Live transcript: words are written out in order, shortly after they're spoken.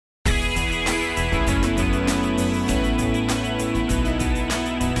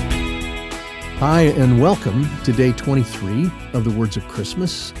Hi, and welcome to day 23 of the Words of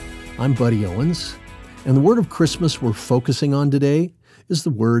Christmas. I'm Buddy Owens, and the word of Christmas we're focusing on today is the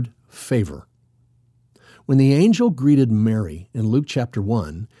word favor. When the angel greeted Mary in Luke chapter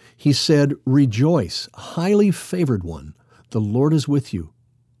 1, he said, "Rejoice, highly favored one, the Lord is with you."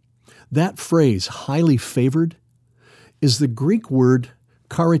 That phrase, highly favored, is the Greek word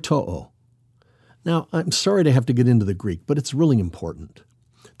charitoo. Now, I'm sorry to have to get into the Greek, but it's really important.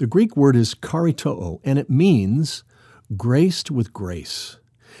 The Greek word is charitoo, and it means graced with grace,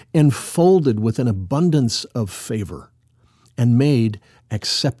 enfolded with an abundance of favor, and made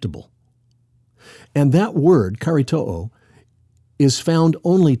acceptable. And that word, charitoo, is found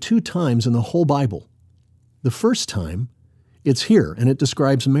only 2 times in the whole Bible. The first time, it's here, and it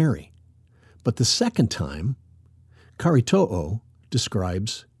describes Mary. But the second time, charitoo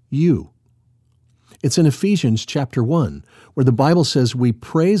describes you. It's in Ephesians chapter 1, where the Bible says, "We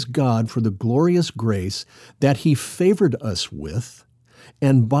praise God for the glorious grace that He favored us with,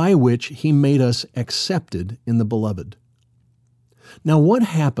 and by which He made us accepted in the Beloved." Now, what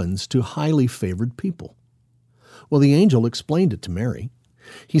happens to highly favored people? Well, the angel explained it to Mary.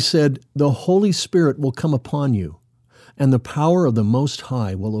 He said, "The Holy Spirit will come upon you, and the power of the Most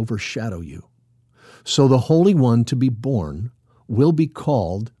High will overshadow you. So the Holy One to be born will be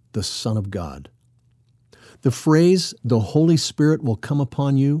called the Son of God." The phrase, "the Holy Spirit will come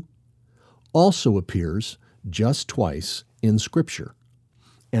upon you," also appears just twice in Scripture.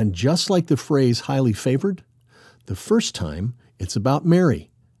 And just like the phrase highly favored, the first time it's about Mary,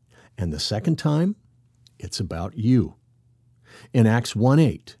 and the second time it's about you. In Acts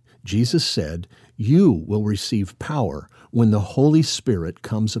 1:8, Jesus said, "You will receive power when the Holy Spirit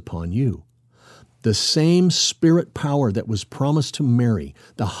comes upon you." The same Spirit power that was promised to Mary,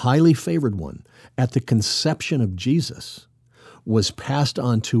 the highly favored one, at the conception of Jesus, was passed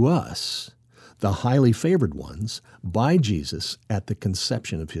on to us, the highly favored ones, by Jesus at the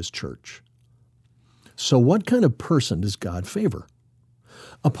conception of His church. So what kind of person does God favor?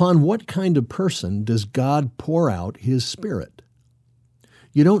 Upon what kind of person does God pour out His Spirit?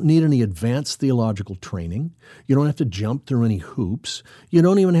 You don't need any advanced theological training. You don't have to jump through any hoops. You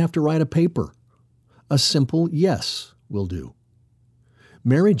don't even have to write a paper. A simple yes will do.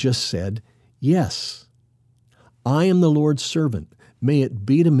 Mary just said, "Yes, I am the Lord's servant. May it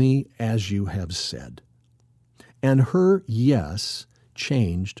be to me as you have said." And her yes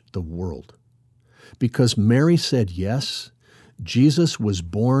changed the world. Because Mary said yes, Jesus was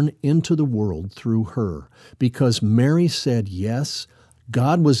born into the world through her. Because Mary said yes,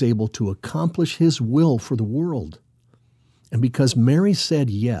 God was able to accomplish His will for the world. And because Mary said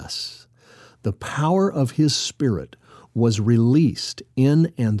yes, the power of His Spirit was released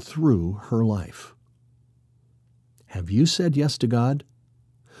in and through her life. Have you said yes to God?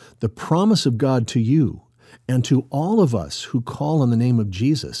 The promise of God to you and to all of us who call on the name of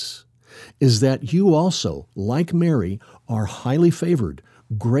Jesus is that you also, like Mary, are highly favored,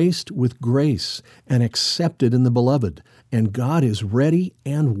 graced with grace, and accepted in the Beloved, and God is ready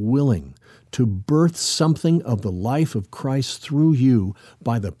and willing to birth something of the life of Christ through you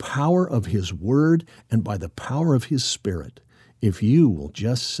by the power of His Word and by the power of His Spirit, if you will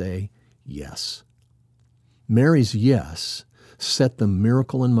just say yes. Mary's yes set the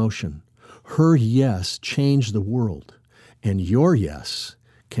miracle in motion. Her yes changed the world, and your yes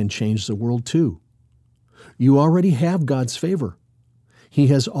can change the world too. You already have God's favor. He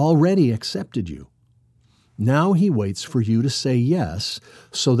has already accepted you. Now He waits for you to say yes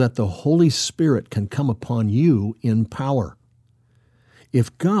so that the Holy Spirit can come upon you in power.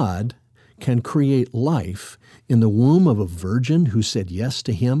 If God can create life in the womb of a virgin who said yes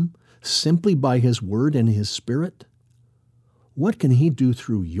to Him simply by His Word and His Spirit, what can He do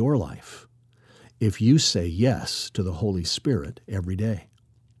through your life if you say yes to the Holy Spirit every day?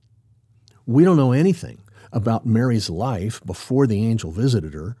 We don't know anything about Mary's life before the angel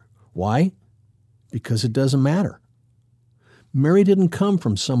visited her. Why? Because it doesn't matter. Mary didn't come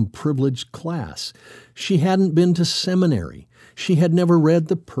from some privileged class. She hadn't been to seminary. She had never read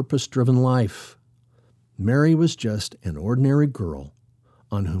The Purpose-Driven Life. Mary was just an ordinary girl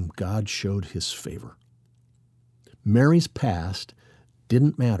on whom God showed His favor. Mary's past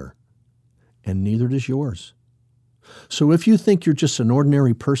didn't matter, and neither does yours. So if you think you're just an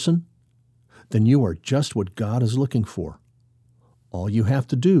ordinary person, then you are just what God is looking for. All you have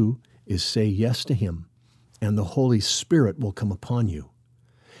to do is say yes to Him, and the Holy Spirit will come upon you.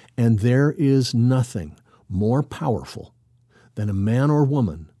 And there is nothing more powerful than a man or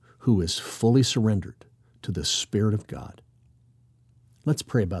woman who is fully surrendered to the Spirit of God. Let's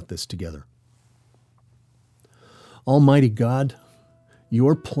pray about this together. Almighty God,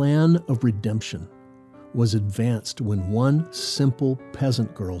 Your plan of redemption was advanced when one simple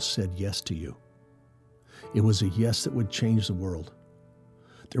peasant girl said yes to you. It was a yes that would change the world.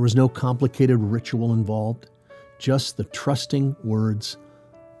 There was no complicated ritual involved, just the trusting words,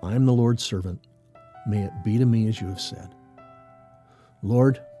 "I am the Lord's servant. May it be to me as you have said."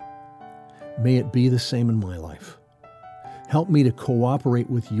 Lord, may it be the same in my life. Help me to cooperate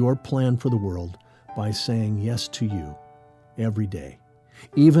with your plan for the world by saying yes to you every day.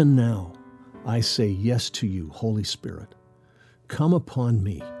 Even now, I say yes to you, Holy Spirit. Come upon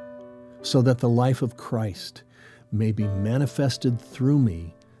me so that the life of Christ may be manifested through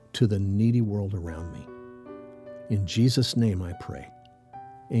me to the needy world around me. In Jesus' name I pray.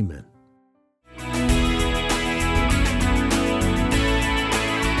 Amen.